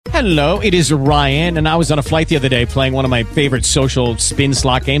Hello, it is Ryan, and I was on a flight the other day playing one of my favorite social spin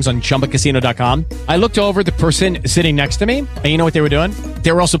slot games on ChumbaCasino.com. I looked over at the person sitting next to me, and you know what they were doing?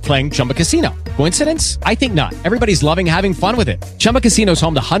 They were also playing Chumba Casino. Coincidence? I think not. Everybody's loving having fun with it. Chumba Casino is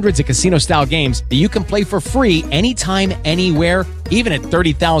home to hundreds of casino-style games that you can play for free anytime, anywhere, even at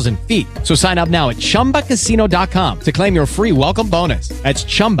 30,000 feet. So sign up now at ChumbaCasino.com to claim your free welcome bonus. That's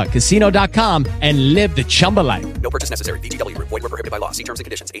ChumbaCasino.com and live the Chumba life. No purchase necessary. VGW. Void were prohibited by law. See terms and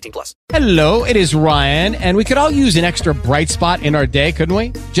conditions. 18+. Hello, it is Ryan, and we could all use an extra bright spot in our day, couldn't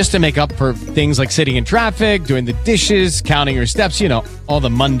we? Just to make up for things like sitting in traffic, doing the dishes, counting your steps, you know, all the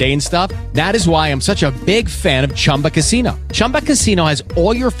mundane stuff. That is why I'm such a big fan of Chumba Casino. Chumba Casino has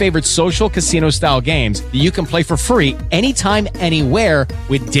all your favorite social casino-style games that you can play for free anytime, anywhere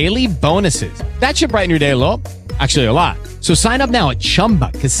with daily bonuses. That should brighten your day a little. Actually, a lot. So sign up now at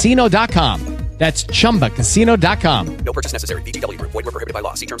ChumbaCasino.com. That's ChumbaCasino.com. No purchase necessary. VGW. Void were prohibited by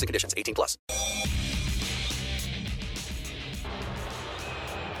law. See terms and conditions. 18+.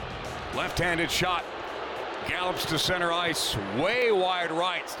 Left-handed shot. Gallops to center ice. Way wide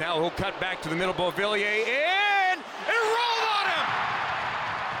right. Now he'll cut back to the middle. Beauvillier in. It rolled on him.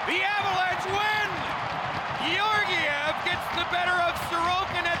 The Avalanche win. Georgiev gets the better of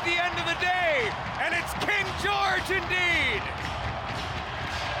Sorokin at the end of the day. And it's King George indeed.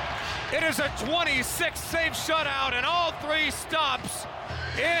 It is a 26-save shutout and all three stops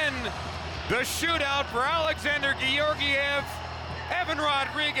in the shootout for Alexander Georgiev. Evan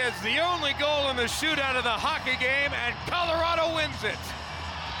Rodriguez, the only goal in the shootout of the hockey game, and Colorado wins it.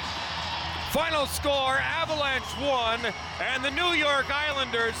 Final score, Avalanche 1, and the New York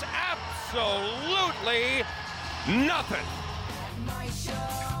Islanders absolutely nothing. My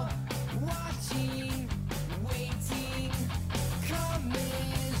show, watching, waiting, commiserating.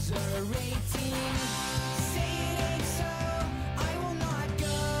 Say it ain't so, I will not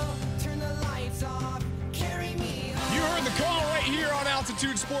go. Turn the lights off, carry me home. You heard the call right here on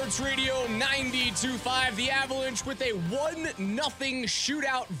Altitude Sports Radio 92.5. The Avalanche with a 1-0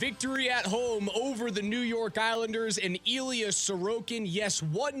 shootout victory at home over the New York Islanders and Ilya Sorokin. Yes,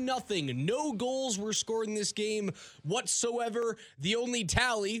 1-0. No goals were scored in this game whatsoever. The only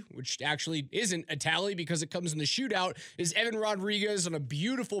tally, which actually isn't a tally because it comes in the shootout, is Evan Rodriguez on a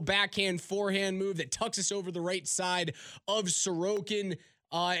beautiful backhand forehand move that tucks us over the right side of Sorokin.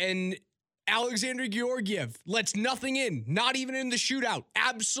 And Alexander Georgiev lets nothing in, not even in the shootout.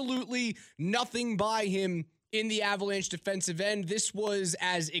 Absolutely nothing by him in the Avalanche defensive end. This was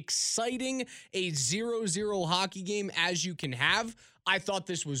as exciting a 0-0 hockey game as you can have. I thought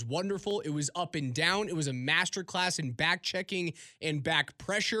this was wonderful. It was up and down. It was a masterclass in back checking and back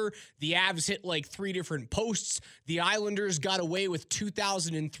pressure. The Avs hit like 3 different posts. The Islanders got away with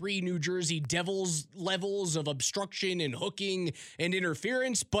 2003 New Jersey Devils levels of obstruction and hooking and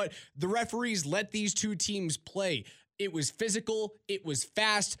interference, but the referees let these two teams play. It was physical. It was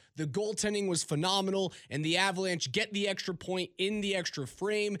fast. The goaltending was phenomenal, and the Avalanche get the extra point in the extra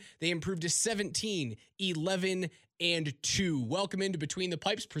frame. They improved to 17-11-2. Welcome into Between the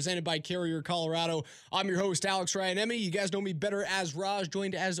Pipes, presented by Carrier Colorado. I'm your host, Alex Ryan-Emmy. You guys know me better as Raj,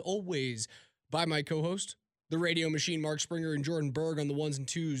 joined as always by my co-host, the radio machine, Mark Springer, and Jordan Berg on the ones and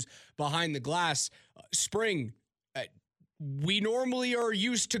twos behind the glass. Spring, we normally are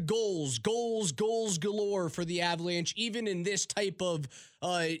used to goals galore for the Avalanche, even in this type of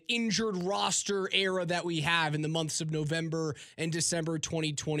injured roster era that we have in the months of November and December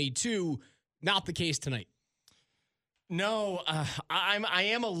 2022. Not the case tonight. No, I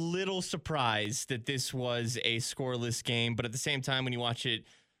am a little surprised that this was a scoreless game, but at the same time, when you watch it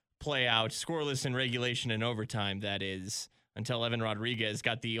play out, scoreless in regulation and overtime, that is, until Evan Rodriguez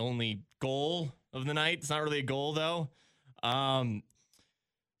got the only goal of the night. It's not really a goal, though. So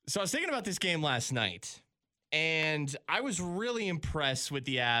I was thinking about this game last night, and I was really impressed with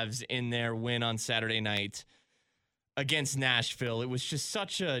the Avs in their win on Saturday night against Nashville. It was just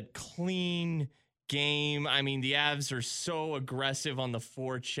such a clean game. I mean, the Avs are so aggressive on the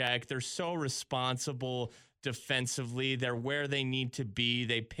forecheck. They're so responsible defensively. They're where they need to be.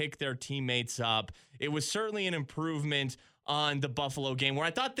 They pick their teammates up. It was certainly an improvement on the Buffalo game, where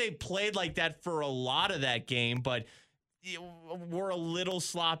I thought they played like that for a lot of that game, but were a little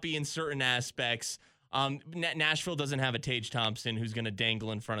sloppy in certain aspects. Nashville doesn't have a Tage Thompson who's going to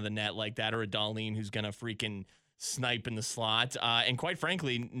dangle in front of the net like that, or a Dahlin who's going to freaking snipe in the slot. And quite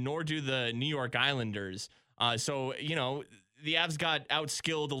frankly, nor do the New York Islanders. So, you know, the Avs got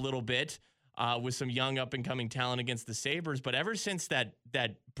outskilled a little bit with some young up-and-coming talent against the Sabres. But ever since that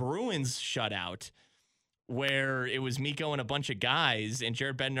Bruins shutout, where it was Mikko and a bunch of guys, and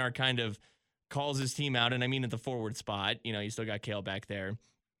Jared Bednar kind of calls his team out, and I mean at the forward spot, you know, you still got Kale back there.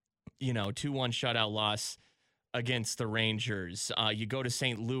 2-1 shutout loss against the Rangers. You go to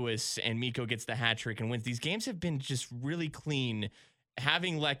St. Louis and Mikko gets the hat trick and wins. These games have been just really clean.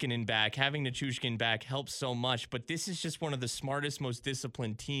 Having Lehkonen back, having Nichushkin back helps so much, but this is just one of the smartest, most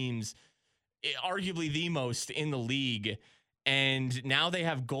disciplined teams, arguably the most in the league. And now they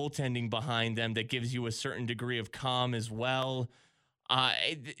have goaltending behind them that gives you a certain degree of calm as well.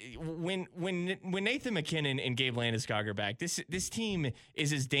 When Nathan MacKinnon and Gabe Landeskog are back, this team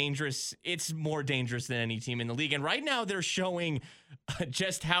is as dangerous. It's more dangerous than any team in the league. And right now they're showing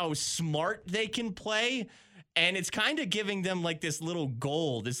just how smart they can play. And it's kind of giving them like this little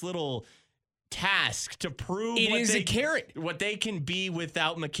goal, this little task to prove a carrot. What they can be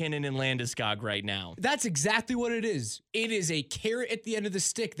without McKinnon and Landeskog right now. That's exactly what it is. It is a carrot at the end of the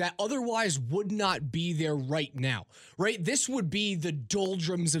stick that otherwise would not be there right now, right? This would be the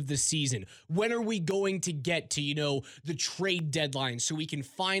doldrums of the season. When are we going to get to, the trade deadline so we can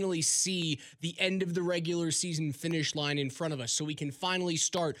finally see the end of the regular season finish line in front of us, so we can finally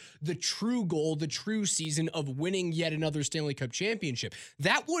start the true goal, the true season of winning yet another Stanley Cup championship?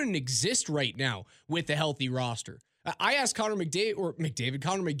 That wouldn't exist right now with a healthy roster. I asked Connor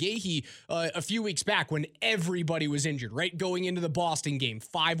McGahey a few weeks back when everybody was injured, right? Going into the Boston game,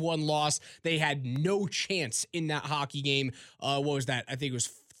 5-1 loss. They had no chance in that hockey game. What was that? I think it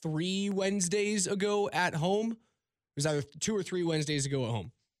was 3 Wednesdays ago at home. It was either 2 or 3 Wednesdays ago at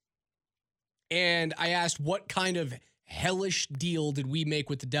home. And I asked, what kind of hellish deal did we make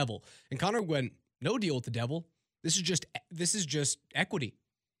with the devil? And Connor went, no deal with the devil. This is just equity.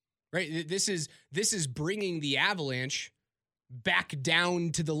 Right? This is bringing the Avalanche back down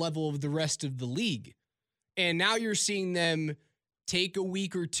to the level of the rest of the league. And now you're seeing them take a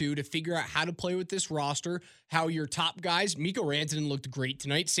week or two to figure out how to play with this roster, how your top guys, Mikko Rantanen looked great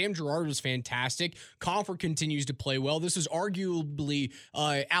tonight. Sam Girard was fantastic. Comfort continues to play well. This is arguably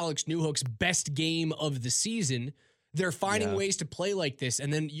Alex Newhook's best game of the season. They're finding ways to play like this.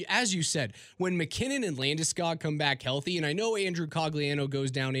 And then, as you said, when McKinnon and Landeskog come back healthy, and I know Andrew Cogliano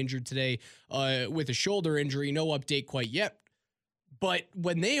goes down injured today with a shoulder injury, no update quite yet. But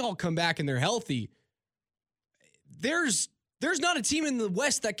when they all come back and they're healthy, there's not a team in the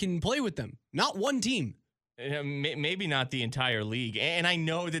West that can play with them. Not one team. Maybe not the entire league. And I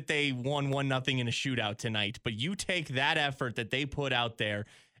know that they won 1-0 in a shootout tonight, but you take that effort that they put out there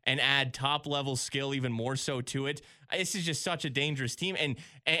and add top level skill even more so to it. This is just such a dangerous team.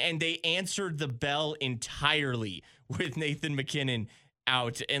 And they answered the bell entirely with Nathan MacKinnon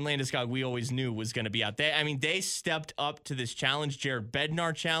out, and Landeskog we always knew was going to be out. They stepped up to this challenge. Jared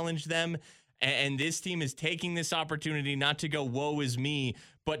Bednar challenged them. And this team is taking this opportunity not to go, woe is me,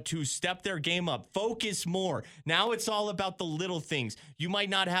 but to step their game up, focus more. Now it's all about the little things. You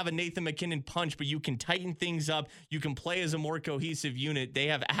might not have a Nathan MacKinnon punch, but you can tighten things up. You can play as a more cohesive unit. They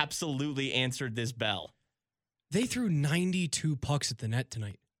have absolutely answered this bell. They threw 92 pucks at the net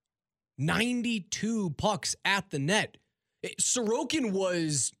tonight. 92 pucks at the net. Sorokin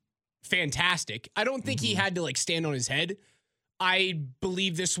was fantastic. I don't think he had to stand on his head. I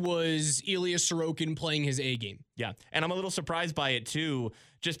believe this was Ilya Sorokin playing his A game. Yeah, and I'm a little surprised by it too,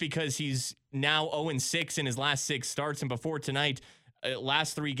 just because he's now 0-6 in his last 6 starts, and before tonight,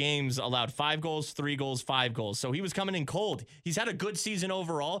 last 3 games allowed 5 goals, 3 goals, 5 goals. So he was coming in cold. He's had a good season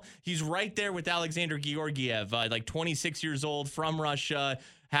overall. He's right there with Alexander Georgiev, 26 years old from Russia,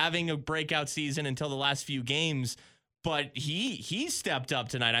 having a breakout season until the last few games. But he stepped up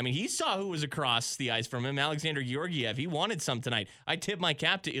tonight. He saw who was across the ice from him, Alexander Georgiev. He wanted some tonight. I tip my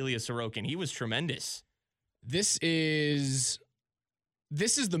cap to Ilya Sorokin. He was tremendous. This is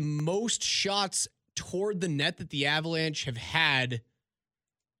the most shots toward the net that the Avalanche have had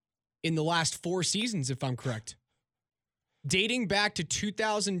in the last 4 seasons, if I'm correct. Dating back to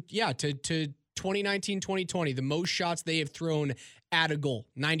 2019, 2020, the most shots they have thrown at a goal,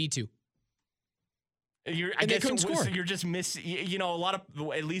 92. I guess so you're just missing, a lot of,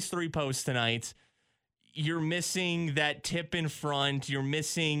 at least 3 posts tonight. You're missing that tip in front. You're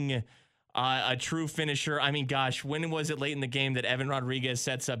missing a true finisher. When was it late in the game that Evan Rodriguez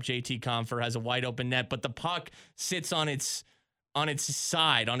sets up JT Compher, has a wide open net, but the puck sits on its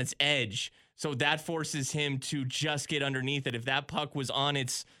side, on its edge. So that forces him to just get underneath it. If that puck was on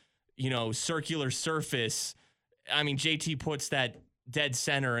its, circular surface, JT puts that dead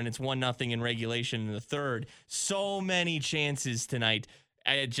center, and it's 1-0 in regulation in the third. So many chances tonight.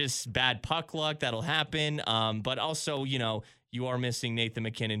 Just bad puck luck. That'll happen. But also, you are missing Nathan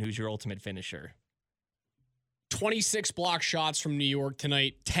MacKinnon, who's your ultimate finisher. 26 block shots from New York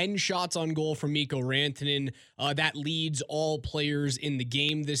tonight, 10 shots on goal from Mikko Rantanen. That leads all players in the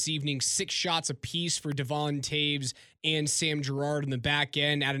game this evening. 6 shots apiece for Devon Taves and Sam Girard in the back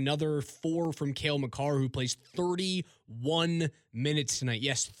end. At another 4 from Cale Makar, who plays 31 minutes tonight.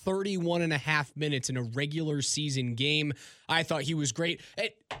 Yes, 31 and a half minutes in a regular season game. I thought he was great.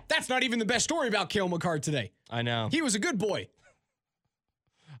 Hey, that's not even the best story about Cale Makar today. I know. He was a good boy.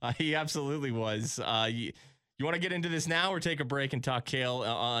 He absolutely was. You want to get into this now or take a break and talk Cale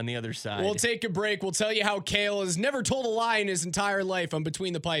on the other side? We'll take a break. We'll tell you how Cale has never told a lie in his entire life on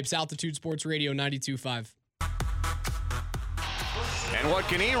Between the Pipes, Altitude Sports Radio 92.5. And what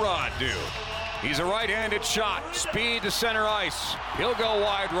can Erod do? He's a right-handed shot. Speed to center ice. He'll go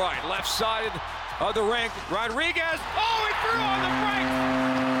wide right. Left side of the rink. Rodriguez. Oh, he threw on the brakes.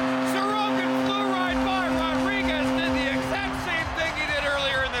 Sorokin flew right by. Rodriguez did the exact same thing he did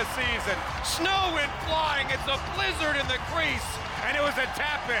earlier in the season. Snow went flying. It's a blizzard in the crease. And it was a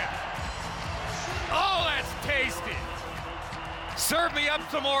tap-in. Oh, that's tasty. Serve me up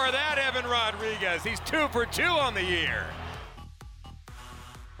some more of that, Evan Rodriguez. He's 2 for 2 on the year.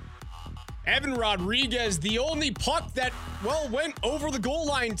 Evan Rodriguez, the only puck that, went over the goal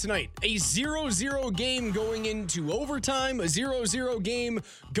line tonight. A 0-0 game going into overtime, a 0-0 game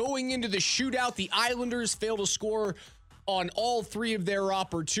going into the shootout. The Islanders fail to score on all 3 of their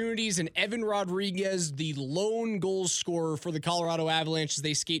opportunities, and Evan Rodriguez, the lone goal scorer for the Colorado Avalanche, as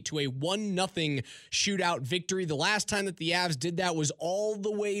they skate to a 1-0 shootout victory. The last time that the Avs did that was all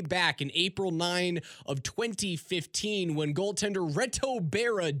the way back in April 9 of 2015 when goaltender Reto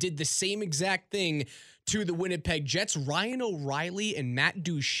Berra did the same exact thing to the Winnipeg Jets. Ryan O'Reilly and Matt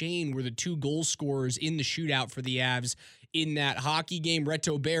Duchene were the 2 goal scorers in the shootout for the Avs in that hockey game.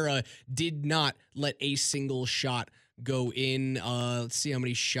 Reto Berra did not let a single shot go in. Let's see how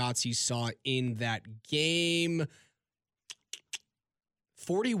many shots he saw in that game.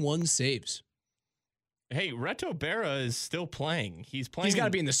 41 saves. Hey, Reto Berra is still playing. He's playing. He's got to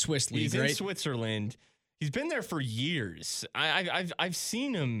be in the Swiss league, he's right? in Switzerland. He's been there for years. I've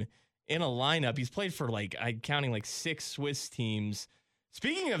seen him in a lineup. He's played for I'm counting 6 Swiss teams.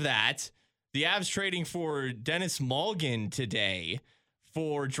 Speaking of that, the Avs trading for Dennis Malgin today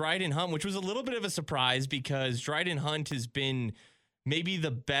for Dryden Hunt, which was a little bit of a surprise because Dryden Hunt has been maybe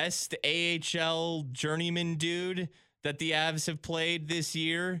the best AHL journeyman dude that the Avs have played this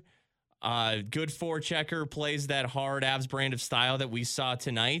year. Good forechecker, plays that hard Avs brand of style that we saw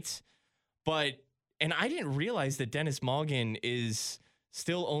tonight. And I didn't realize that Dennis Malgin is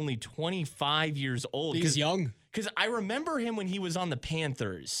still only 25 years old. He's young. Because I remember him when he was on the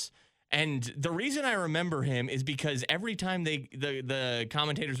Panthers. And the reason I remember him is because every time the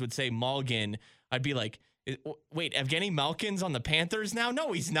commentators would say Malgin, I'd be like, wait, Evgeny Malkin's on the Panthers now?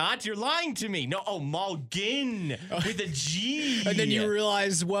 No, he's not. You're lying to me. No, Malgin with a G. And then you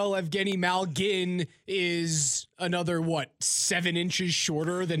realize, Evgeny Malgin is another, 7 inches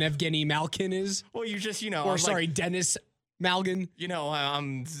shorter than Evgeny Malkin is? Well, you just, Dennis Malgin.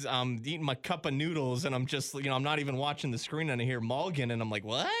 I'm eating my cup of noodles and I'm just, I'm not even watching the screen and I hear Malgin and I'm like,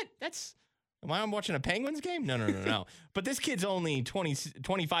 what? Am I watching a Penguins game? No. But this kid's only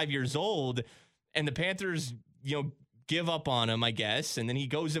 25 years old and the Panthers, give up on him, I guess. And then he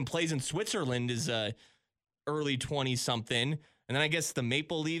goes and plays in Switzerland as a early 20-something. And then I guess the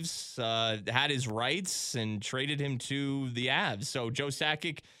Maple Leafs had his rights and traded him to the Avs. So Joe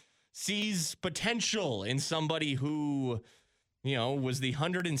Sakic sees potential in somebody who, was the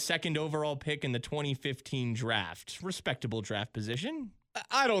 102nd overall pick in the 2015 draft. Respectable draft position.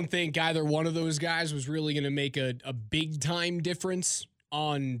 I don't think either one of those guys was really going to make a big time difference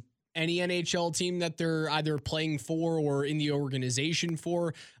on any NHL team that they're either playing for or in the organization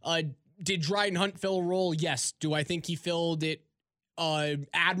for. Did Dryden Hunt fill a role? Yes. Do I think he filled it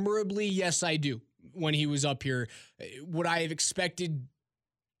admirably? Yes, I do. When he was up here, would I have expected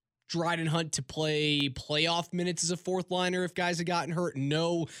Dryden Hunt to play playoff minutes as a 4th liner if guys had gotten hurt?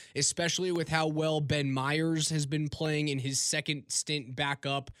 No, especially with how well Ben Myers has been playing in his second stint back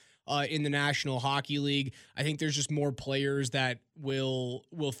up in the National Hockey League. I think there's just more players that will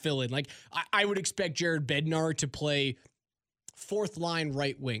fill in. I would expect Jared Bednar to play 4th line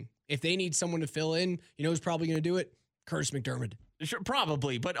right wing. If they need someone to fill in, who's probably going to do it? Curtis McDermott. Sure,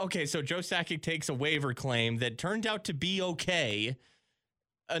 probably. But okay, so Joe Sakic takes a waiver claim that turned out to be okay.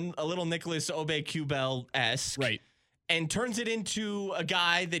 A little Nicholas Aube-Kubel-esque. Right. And turns it into a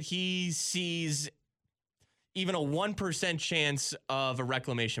guy that he sees even a 1% chance of a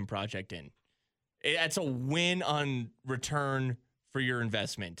reclamation project in. That's a win on return for your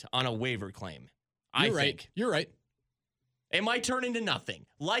investment on a waiver claim. You're right. It might turn into nothing.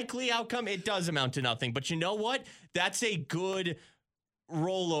 Likely outcome, it does amount to nothing. But you know what? That's a good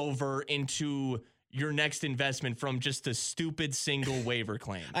rollover into your next investment from just a stupid single waiver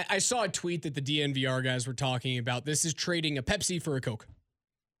claim. I saw a tweet that the DNVR guys were talking about. This is trading a Pepsi for a Coke.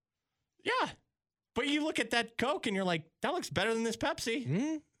 Yeah. But you look at that Coke and you're like, that looks better than this Pepsi.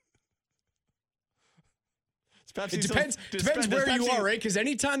 Mm-hmm. It depends where you are, right? Because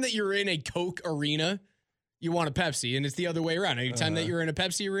anytime that you're in a Coke arena, you want a Pepsi, and it's the other way around. Anytime that you're in a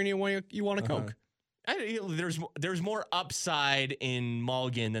Pepsi arena, you want a Coke. There's more upside in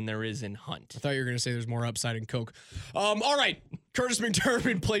Mulligan than there is in Hunt. I thought you were going to say there's more upside in Coke. All right. Curtis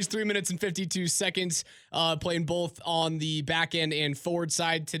McDermott plays 3 minutes and 52 seconds, playing both on the back end and forward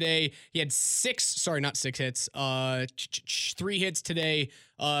side today. He had 3 hits today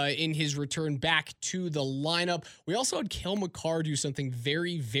in his return back to the lineup. We also had Cale Makar do something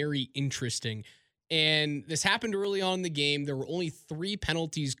very, very interesting. And this happened early on in the game. There were only 3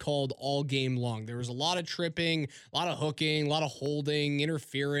 penalties called all game long. There was a lot of tripping, a lot of hooking, a lot of holding,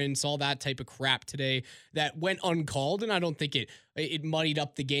 interference, all that type of crap today that went uncalled. And I don't think it muddied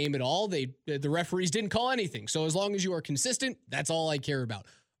up the game at all. The referees didn't call anything. So as long as you are consistent, that's all I care about.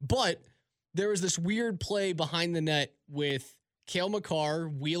 But there was this weird play behind the net with Cale Makar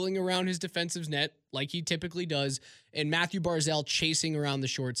wheeling around his defensive net like he typically does, and Matthew Barzal chasing around the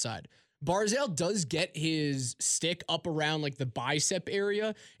short side. Barzal does get his stick up around like the bicep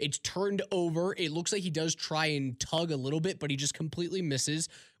area. It's turned over. It looks like he does try and tug a little bit, but he just completely misses.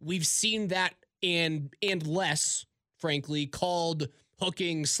 We've seen that and less, frankly, called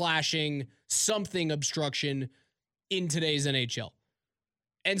hooking, slashing, something obstruction in today's NHL.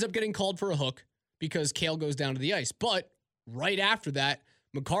 Ends up getting called for a hook because Cale goes down to the ice. But right after that,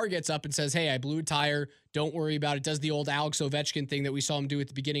 Makar gets up and says, hey, I blew a tire. Don't worry about it. Does the old Alex Ovechkin thing that we saw him do at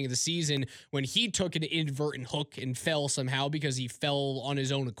the beginning of the season when he took an inadvertent hook and fell somehow because he fell on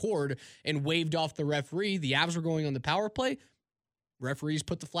his own accord and waved off the referee. The Avs were going on the power play. Referees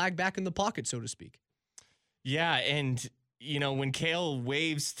put the flag back in the pocket, so to speak. Yeah, and when Cale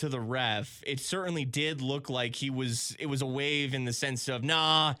waves to the ref, it certainly did look like it was a wave in the sense of,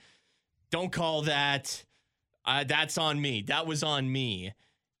 nah, don't call that. That's on me. That was on me.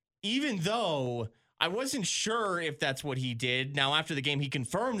 Even though I wasn't sure if that's what he did. Now, after the game, he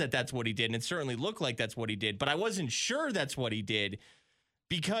confirmed that that's what he did, and it certainly looked like that's what he did. But I wasn't sure that's what he did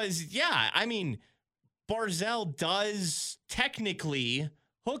because, yeah, I mean, Barzal does technically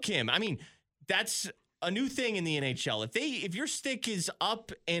hook him. I mean, that's a new thing in the NHL. If your stick is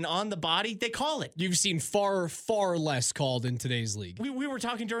up and on the body, they call it. You've seen far, far less called in today's league. We were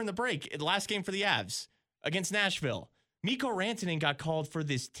talking during the break, the last game for the Avs against Nashville. Mikko Rantanen got called for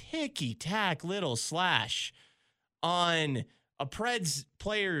this ticky-tack little slash on a Preds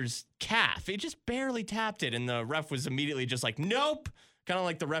player's calf. It just barely tapped it, and the ref was immediately just like, nope. Kind of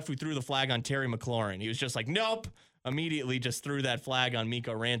like the ref who threw the flag on Terry McLaurin. He was just like, nope. Immediately just threw that flag on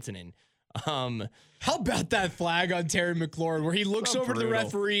Mikko Rantanen. How about that flag on Terry McLaurin where he looks over to the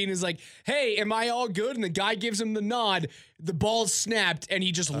referee and is like, hey, am I all good? And the guy gives him the nod. The ball's snapped and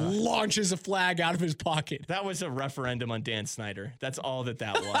he just launches a flag out of his pocket. That was a referendum on Dan Snyder. That's all that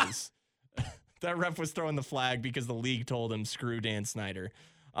was. That ref was throwing the flag because the league told him, screw Dan Snyder.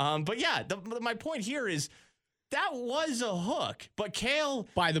 But yeah, my point here is that was a hook, but Cale...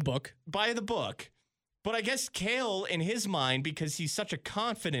 By the book. But I guess Cale, in his mind, because he's such a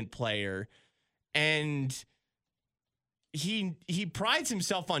confident player, and he prides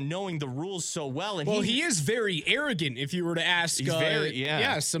himself on knowing the rules so well. And he is very arrogant. If you were to ask,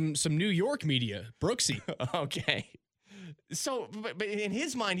 some New York media, Brooksy. Okay. So, but in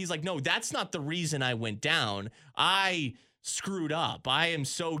his mind, he's like, no, that's not the reason I went down. I screwed up. I am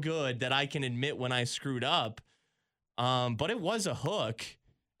so good that I can admit when I screwed up. But it was a hook.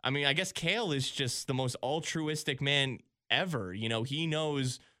 I mean, I guess Cale is just the most altruistic man ever. He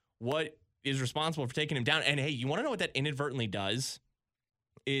knows what is responsible for taking him down. And hey, you want to know what that inadvertently does?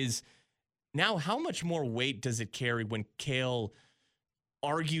 Is now how much more weight does it carry when Cale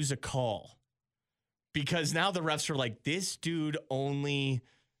argues a call? Because now the refs are like, this dude only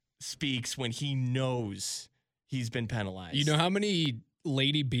speaks when he knows he's been penalized. You know how many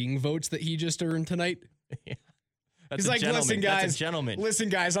Lady Bing votes that he just earned tonight? Yeah. He's like, listen,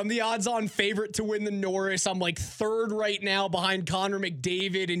 guys, I'm the odds-on favorite to win the Norris. I'm like third right now behind Connor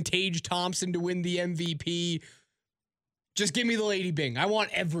McDavid and Tage Thompson to win the MVP. Just give me the Lady Bing. I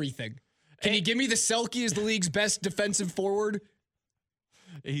want everything. Can you give me the Selke as the league's best defensive forward?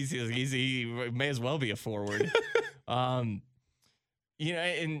 He may as well be a forward. And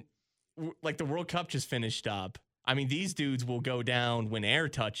like the World Cup just finished up. I mean, these dudes will go down when air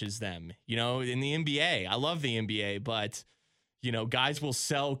touches them, in the NBA. I love the NBA, but guys will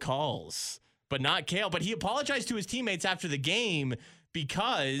sell calls, but not Cale. But he apologized to his teammates after the game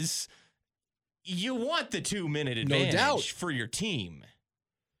because you want the 2-minute advantage doubt. for your team.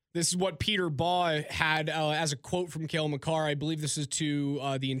 This is what Peter Baugh had as a quote from Cale Makar. I believe this is to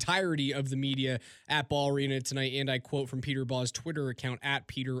the entirety of the media at Ball Arena tonight, and I quote from Peter Baugh's Twitter account at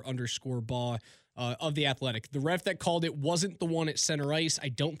Peter_Baugh of The Athletic. The ref that called it wasn't the one at center ice. I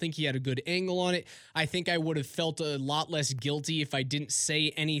don't think he had a good angle on it. I think I would have felt a lot less guilty if I didn't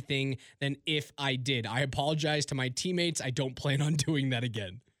say anything than if I did. I apologize to my teammates. I don't plan on doing that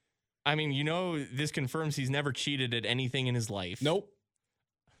again. I mean, this confirms he's never cheated at anything in his life. Nope.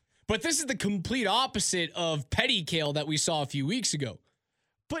 But this is the complete opposite of petty Cale that we saw a few weeks ago.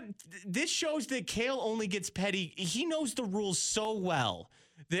 But this shows that Cale only gets petty. He knows the rules so well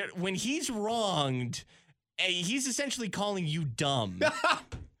that when he's wronged, he's essentially calling you dumb.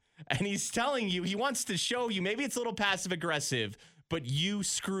 And he's telling you, he wants to show you, maybe it's a little passive aggressive, but you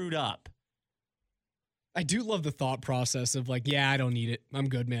screwed up. I do love the thought process of I don't need it. I'm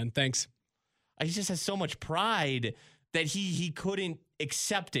good, man. Thanks. He just has so much pride that he couldn't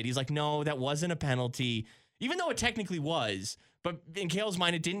accept it. He's like, no, that wasn't a penalty, even though it technically was. But in Cale's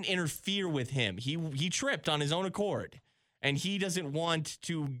mind, it didn't interfere with him. He tripped on his own accord, and he doesn't want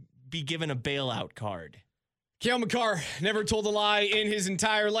to be given a bailout card. Cale Makar never told a lie in his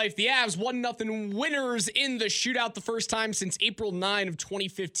entire life. The Avs 1-0 winners in the shootout, the first time since April 9 of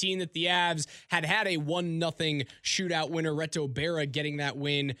 2015 that the Avs had a 1-0 shootout winner. Reto Berra getting that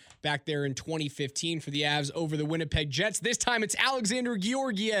win back there in 2015 for the Avs over the Winnipeg Jets. This time it's Alexander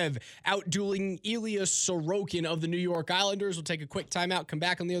Georgiev outdueling Ilya Sorokin of the New York Islanders. We'll take a quick timeout, come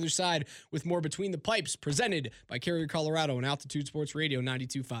back on the other side with more Between the Pipes, presented by Carrier Colorado on Altitude Sports Radio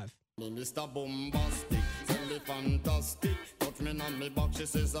 92.5. Mr. Bombastic, tell me fantastic. Touch me on me box, she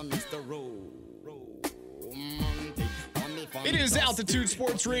says I'm Mr. Romantic. It is Altitude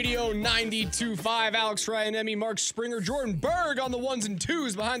Sports Radio 92.5. Alex Ryan, Mark Springer, Jordan Berg on the ones and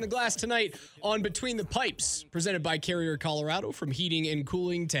twos behind the glass tonight on Between the Pipes, presented by Carrier Colorado. From heating and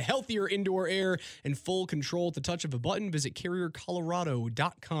cooling to healthier indoor air and full control at the touch of a button, visit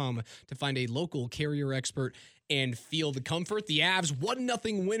carriercolorado.com to find a local Carrier expert and feel the comfort. The Avs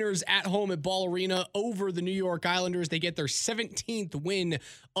 1-0 winners at home at Ball Arena over the New York Islanders. They get their 17th win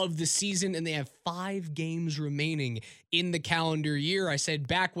of the season, and they have 5 games remaining in the calendar year. I said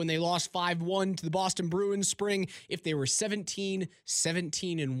back when they lost 5-1 to the Boston Bruins spring, if they were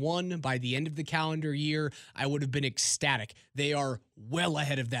 17-1 by the end of the calendar year, I would have been ecstatic. They are well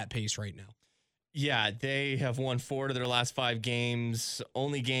ahead of that pace right now. Yeah, they have won 4 of their last 5 games.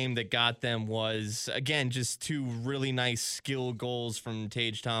 Only game that got them was, again, just 2 really nice skill goals from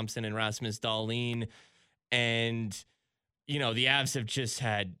Tage Thompson and Rasmus Dahlin. And, the Avs have just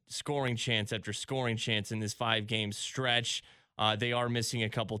had scoring chance after scoring chance in this 5-game stretch. They are missing a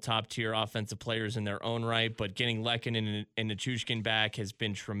couple top-tier offensive players in their own right, but getting Lehkonen and Nichushkin back has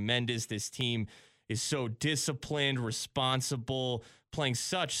been tremendous. This team is so disciplined, responsible, playing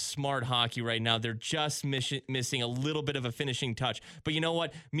such smart hockey right now. They're just missing a little bit of a finishing touch. But you know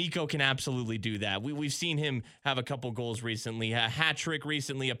what? Mikko can absolutely do that. We've seen him have a couple goals recently, a hat trick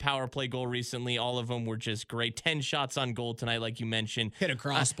recently, a power play goal recently. All of them were just great. 10 shots on goal tonight, like you mentioned. Hit a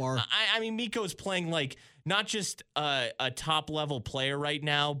crossbar. I mean, Mikko's playing like not just a top-level player right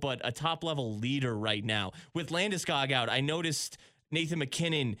now, but a top-level leader right now. With Landeskog out, I noticed Nathan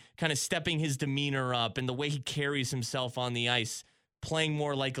McKinnon kind of stepping his demeanor up and the way he carries himself on the ice, playing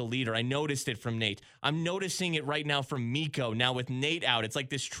more like a leader. I noticed it from Nate. I'm noticing it right now from Mikko. Now with Nate out, it's like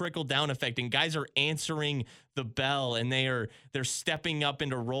this trickle-down effect, and guys are answering the bell, and they're stepping up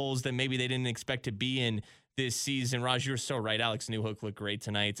into roles that maybe they didn't expect to be in this season. Raj, you're so right. Alex Newhook looked great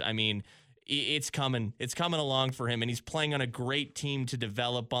tonight. I mean, it's coming. It's coming along for him, and he's playing on a great team to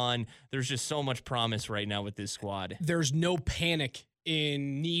develop on. There's just so much promise right now with this squad. There's no panic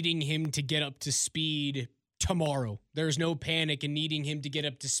in needing him to get up to speed tomorrow. There's no panic in needing him to get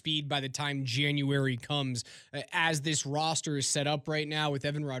up to speed by the time January comes. As this roster is set up right now with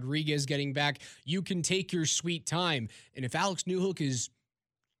Evan Rodriguez getting back, you can take your sweet time. And if Alex Newhook is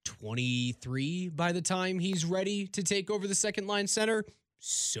 23 by the time he's ready to take over the second line center,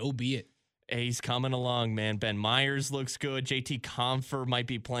 so be it. He's coming along, man. Ben Myers looks good. JT Compher might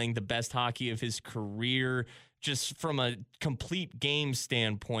be playing the best hockey of his career. Just from a complete game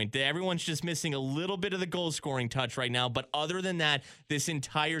standpoint, everyone's just missing a little bit of the goal scoring touch right now. But other than that, this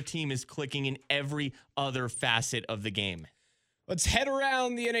entire team is clicking in every other facet of the game. Let's head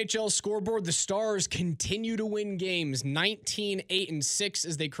around the NHL scoreboard. The Stars continue to win games, 19-8-6,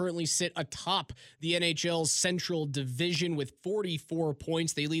 as they currently sit atop the NHL's Central Division with 44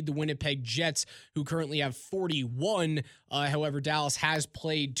 points. They lead the Winnipeg Jets, who currently have 41 However, Dallas has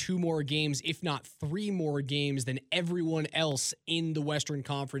played 2 more games, if not 3 more games, than everyone else in the Western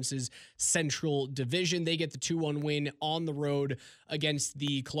Conference's Central Division. They get the 2-1 win on the road against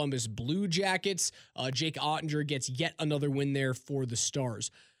the Columbus Blue Jackets. Jake Ottinger gets yet another win there for the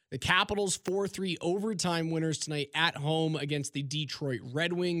Stars. The Capitals 4-3 overtime winners tonight at home against the Detroit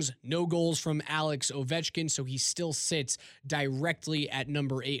Red Wings. No goals from Alex Ovechkin, so he still sits directly at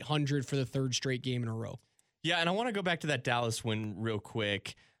number 800 for the 3rd straight game in a row. Yeah, and I want to go back to that Dallas win real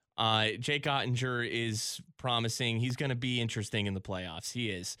quick. Jake Ottinger is promising. He's going to be interesting in the playoffs.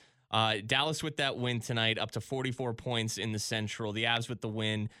 He is. Dallas with that win tonight, up to 44 points in the Central. The Avs with the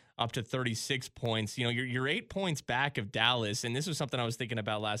win, up to 36 points. You know, you're 8 points back of Dallas, and this was something I was thinking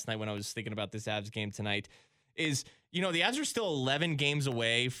about last night when I was thinking about this Avs game tonight, is, you know, the Avs are still 11 games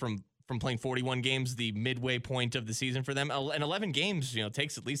away from playing 41 games, the midway point of the season for them. And 11 games, you know,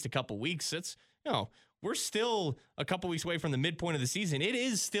 takes at least a couple weeks. It's, you know, we're still a couple weeks away from the midpoint of the season. It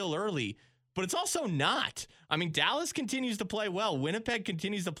is still early, but it's also not. I mean, Dallas continues to play well. Winnipeg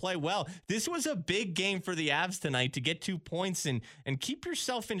continues to play well. This was a big game for the Avs tonight to get 2 points and keep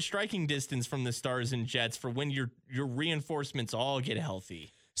yourself in striking distance from the Stars and Jets for when your reinforcements all get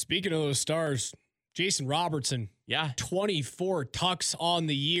healthy. Speaking of those Stars, Jason Robertson, 24 tucks on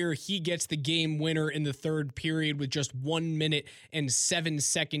the year. He gets the game winner in the 3rd period with just 1 minute and 7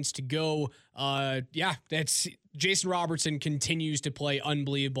 seconds to go. That's Jason Robertson continues to play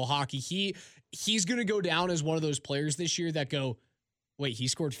unbelievable hockey. He's going to go down as one of those players this year that go, wait, he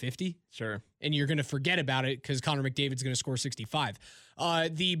scored 50? Sure. And you're going to forget about it because Connor McDavid's going to score 65.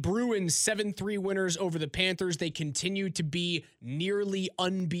 The Bruins 7-3 winners over the Panthers. They continue to be nearly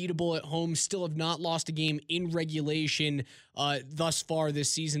unbeatable at home. Still have not lost a game in regulation thus far this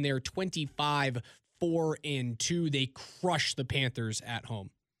season. They're 25-4-2. They crush the Panthers at home.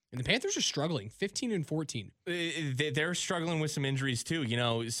 And the Panthers are struggling, 15-14. They're struggling with some injuries too. You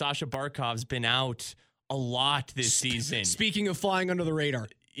know, Sasha Barkov's been out a lot this season. Speaking of flying under the radar.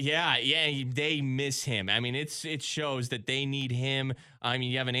 Yeah, they miss him. I mean, it shows that they need him. I mean,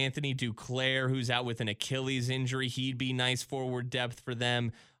 you have an Anthony Duclair who's out with an Achilles injury. He'd be nice forward depth for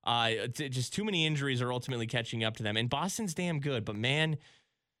them. Just too many injuries are ultimately catching up to them. And Boston's damn good, but man,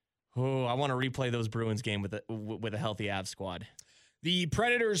 I want to replay those Bruins game with a healthy Avs squad. The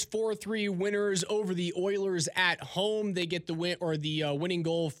Predators 4-3 winners over the Oilers at home. They get the win or the winning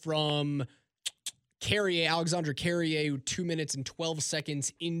goal from Alexandre Carrier, 2 minutes and 12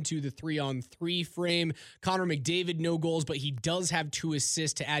 seconds into the 3-on-3 frame. Connor McDavid, no goals, but he does have 2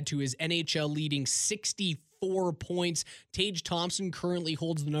 assists to add to his NHL leading 64 points. Tage Thompson currently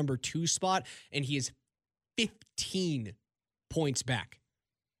holds the number 2 spot, and he is 15 points back.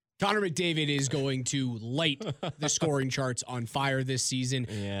 Connor McDavid is going to light the scoring charts on fire this season.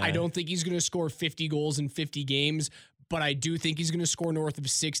 Yeah. I don't think he's going to score 50 goals in 50 games, but I do think he's going to score north of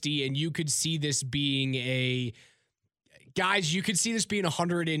 60, and you could see this being a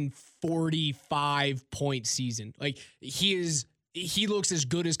 145-point season. Like, he looks as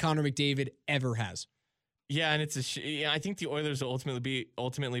good as Connor McDavid ever has. Yeah, and I think the Oilers will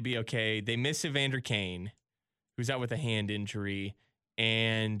ultimately be okay. They miss Evander Kane, who's out with a hand injury,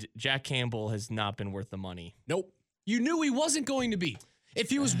 and Jack Campbell has not been worth the money. Nope. You knew he wasn't going to be. If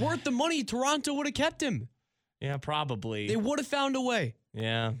he was worth the money, Toronto would have kept him. Yeah, probably. They would have found a way.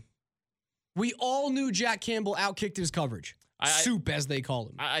 Yeah. We all knew Jack Campbell outkicked his coverage. Soup, as they call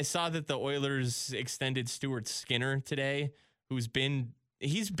him. I saw that the Oilers extended Stuart Skinner today, he's been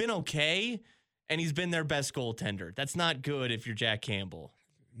okay, and he's been their best goaltender. That's not good if you're Jack Campbell.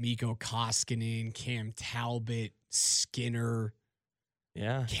 Mikko Koskinen, Cam Talbot, Skinner.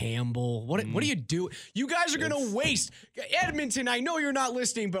 Yeah. Campbell. What do you do? You guys are going to waste. Edmonton, I know you're not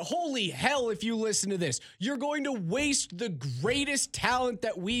listening, but holy hell if you listen to this. You're going to waste the greatest talent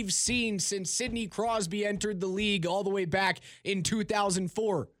that we've seen since Sidney Crosby entered the league all the way back in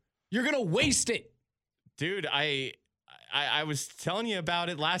 2004. You're going to waste it. Dude, I was telling you about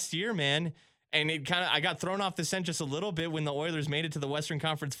it last year, man, and I got thrown off the scent just a little bit when the Oilers made it to the Western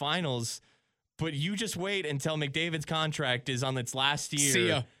Conference Finals. But you just wait until McDavid's contract is on its last year. See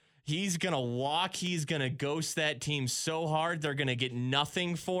ya. He's going to walk. He's going to ghost that team so hard. They're going to get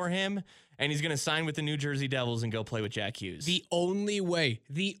nothing for him. And he's going to sign with the New Jersey Devils and go play with Jack Hughes. The only way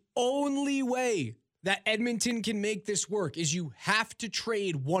that Edmonton can make this work is you have to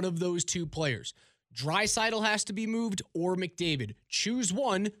trade one of those 2 players. Draisaitl has to be moved or McDavid. Choose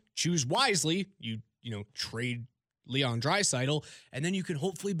one. Choose wisely. You trade Leon Draisaitl, and then you can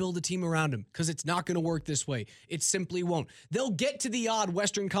hopefully build a team around him because it's not going to work this way. It simply won't. They'll get to the odd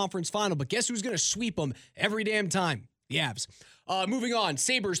Western Conference final, but guess who's going to sweep them every damn time? the Avs. Moving on,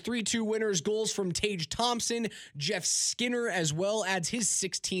 Sabres 3-2 winners, goals from Tage Thompson. Jeff Skinner as well adds his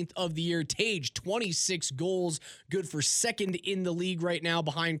 16th of the year. Tage, 26 goals, good for second in the league right now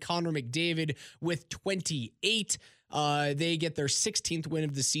behind Connor McDavid with 28. They get their 16th win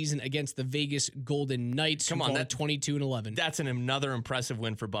of the season against the Vegas Golden Knights. Come on, that's 22-11. That's another impressive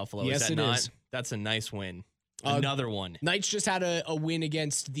win for Buffalo. Yes, is that it not? is. That's a nice win. Another one. Knights just had a win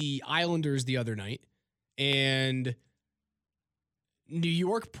against the Islanders the other night, and New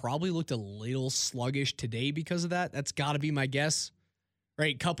York probably looked a little sluggish today because of that. That's got to be my guess.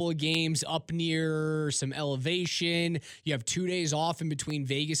 Right, couple of games up near some elevation. You have 2 days off in between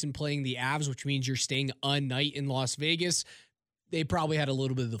Vegas and playing the Avs, which means you're staying a night in Las Vegas. They probably had a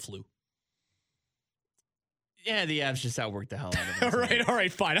little bit of the flu. Yeah, the Avs just outworked the hell out of them. All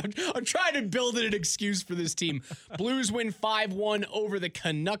right, fine. I'm trying to build an excuse for this team. Blues win 5-1 over the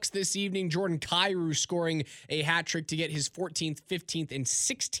Canucks this evening. Jordan Kyrou scoring a hat trick to get his 14th, 15th, and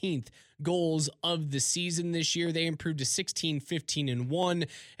 16th goals of the season this year. They improved to 16, 15, and 1,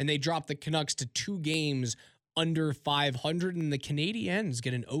 and they dropped the Canucks to 2 games under 500. And the Canadiens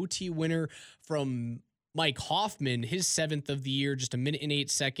get an OT winner from Mike Hoffman, his 7th of the year, just 1 minute and 8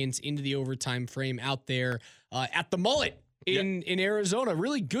 seconds into the overtime frame out there at the Mullet in Arizona.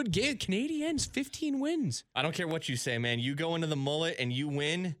 Really good game. Canadiens, 15 wins. I don't care what you say, man. You go into the Mullet and you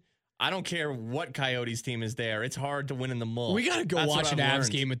win. I don't care what Coyotes team is there. It's hard to win in the Mullet. We got to go watch an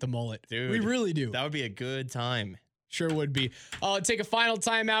Avs game at the Mullet. Dude, we really do. That would be a good time. Sure would be. Take a final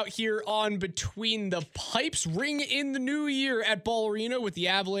time out here on Between the Pipes. Ring in the new year at Ball Arena with the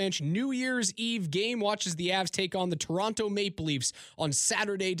Avalanche New Year's Eve game. Watches the Avs take on the Toronto Maple Leafs on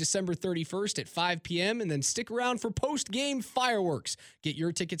Saturday, December 31st at 5 p.m. And then stick around for post-game fireworks. Get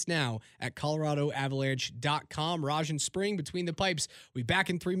your tickets now at coloradoavalanche.com. Raj and Spring, Between the Pipes. We'll be back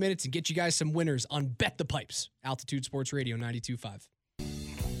in 3 minutes and get you guys some winners on Bet the Pipes. Altitude Sports Radio 92.5.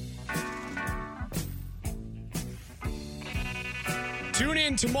 Tune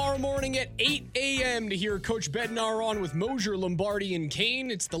in tomorrow morning at 8 a.m. to hear Coach Bednar on with Mosier, Lombardi, and Kane.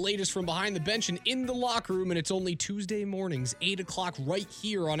 It's the latest from behind the bench and in the locker room, and it's only Tuesday mornings, 8 o'clock right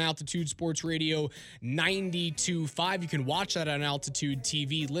here on Altitude Sports Radio 92.5. You can watch that on Altitude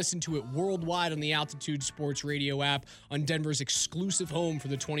TV. Listen to it worldwide on the Altitude Sports Radio app on Denver's exclusive home for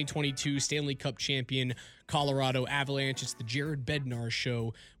the 2022 Stanley Cup champion Colorado Avalanche. It's the Jared Bednar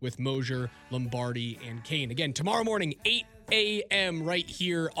Show with Mosier, Lombardi, and Kane. Again, tomorrow morning, 8 a.m. right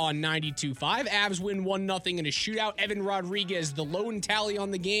here on 92.5. Avs win 1-0 in a shootout. Evan Rodriguez, the lone tally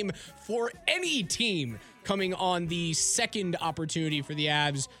on the game for any team, coming on the second opportunity for the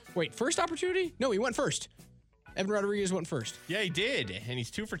Avs. Wait, first opportunity? No, he went first. Evan Rodriguez went first. Yeah, he did. And he's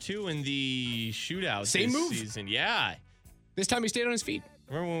 2 for 2 in the shootout Same this move. season. Yeah. This time he stayed on his feet.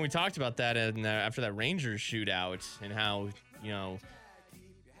 Remember when we talked about that after that Rangers shootout and how,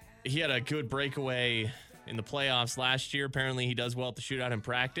 he had a good breakaway in the playoffs last year. Apparently he does well at the shootout in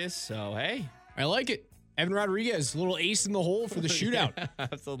practice. So, hey. I like it. Evan Rodriguez, a little ace in the hole for the shootout.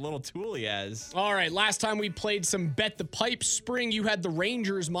 That's a little tool he has. All right, last time we played some Bet the Pipe. Spring, you had the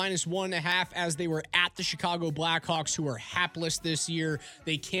Rangers -1.5 as they were at the Chicago Blackhawks, who are hapless this year.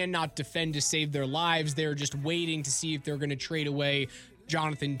 They cannot defend to save their lives. They're just waiting to see if they're going to trade away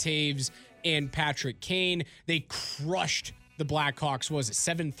Jonathan Taves and Patrick Kane. They crushed the Blackhawks. Was it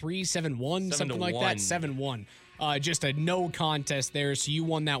 7-3, 7-1, something like that? 7-1. Just a no contest there. So you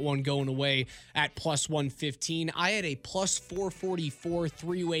won that one going away at +115. I had a +444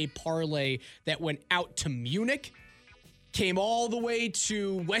 three-way parlay that went out to Munich, came all the way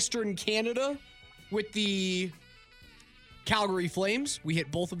to Western Canada with the Calgary Flames. We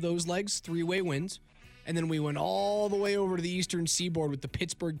hit both of those legs, three-way wins. And then we went all the way over to the Eastern Seaboard with the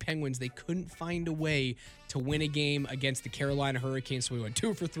Pittsburgh Penguins. They couldn't find a way to win a game against the Carolina Hurricanes, so we went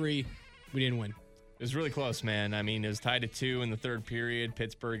 2 for 3. We didn't win. It was really close, man. I mean, it was tied at 2 in the third period,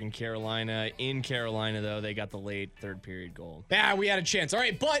 Pittsburgh and Carolina. In Carolina, though, they got the late third period goal. Yeah, we had a chance. All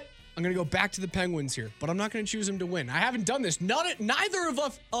right, but I'm going to go back to the Penguins here, but I'm not going to choose them to win. I haven't done this. Neither of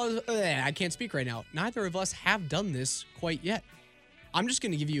us, I can't speak right now. Neither of us have done this quite yet. I'm just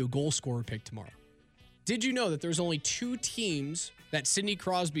going to give you a goal scorer pick tomorrow. Did you know that there's only 2 teams that Sidney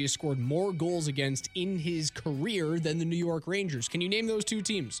Crosby has scored more goals against in his career than the New York Rangers? Can you name those 2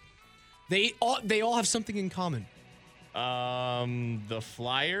 teams? They all have something in common. The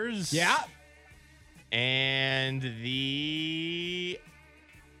Flyers. Yeah. And the...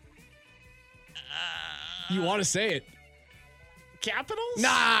 You want to say it? Capitals?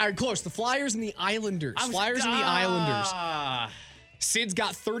 Nah, close. The Flyers and the Islanders. Flyers and the Islanders. Sid's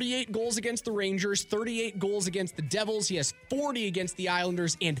got 38 goals against the Rangers, 38 goals against the Devils. He has 40 against the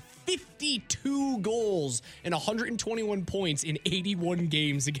Islanders and 52 goals and 121 points in 81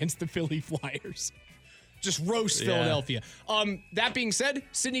 games against the Philly Flyers. Just roast Philadelphia. That being said,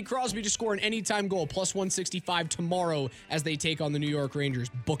 Sidney Crosby to score an anytime goal, plus 165 tomorrow as they take on the New York Rangers.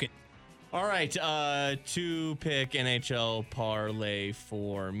 Book it. All right, two-pick NHL parlay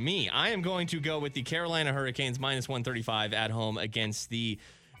for me. I am going to go with the Carolina Hurricanes minus 135 at home against the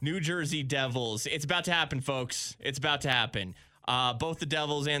New Jersey Devils. It's about to happen, folks. It's about to happen. Both the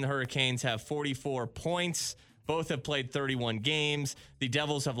Devils and the Hurricanes have 44 points. Both have played 31 games. The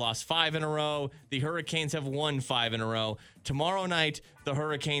Devils have lost 5 in a row. The Hurricanes have won 5 in a row. Tomorrow night, the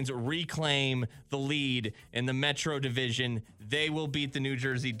Hurricanes reclaim the lead in the Metro Division. They will beat the New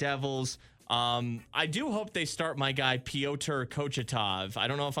Jersey Devils. I do hope they start my guy, Pyotr Kochetkov. I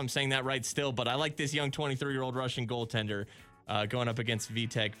don't know if I'm saying that right still, but I like this young 23-year-old Russian goaltender going up against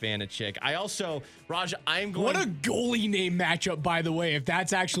Vitek Vanacek. I also, Raj, I'm going... What a goalie name matchup, by the way, if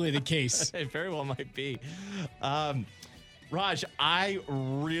that's actually the case. It very well might be. Raj, I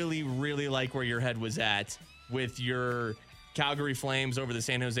really, really like where your head was at with your Calgary Flames over the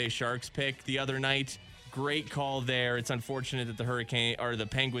San Jose Sharks pick the other night. Great call there. It's unfortunate that the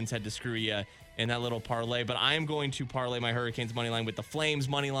Penguins had to screw you in that little parlay, but I am going to parlay my Hurricanes money line with the Flames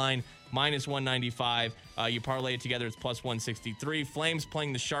money line minus 195. You parlay it together, it's plus 163. Flames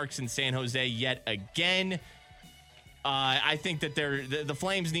playing the Sharks in San Jose yet again. I think that the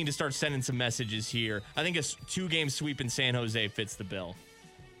Flames need to start sending some messages here. I think a 2-game sweep in San Jose fits the bill.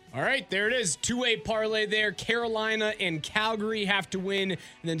 All right, there it is. 2-way parlay there. Carolina and Calgary have to win. And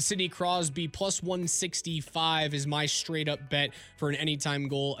then Sidney Crosby plus 165 is my straight up bet for an anytime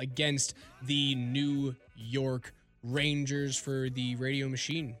goal against the New York Rangers. For the Radio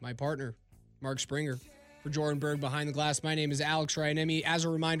Machine, my partner, Mark Springer. For Jordan Berg behind the glass, my name is Alex Ryanemi. As a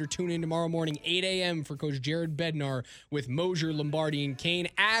reminder, tune in tomorrow morning, 8 a.m. for Coach Jared Bednar with Mosier, Lombardi, and Kane.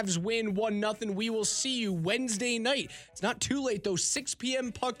 Avs win 1-0. We will see you Wednesday night. It's not too late, though. 6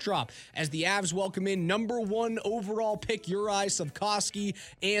 p.m. puck drop as the Avs welcome in number 1 overall pick Uri Slafkovsky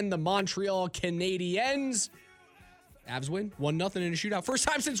and the Montreal Canadiens. Avs win 1-0 in a shootout. First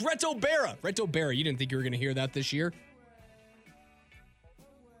time since Reto Berra. Reto Berra, you didn't think you were going to hear that this year?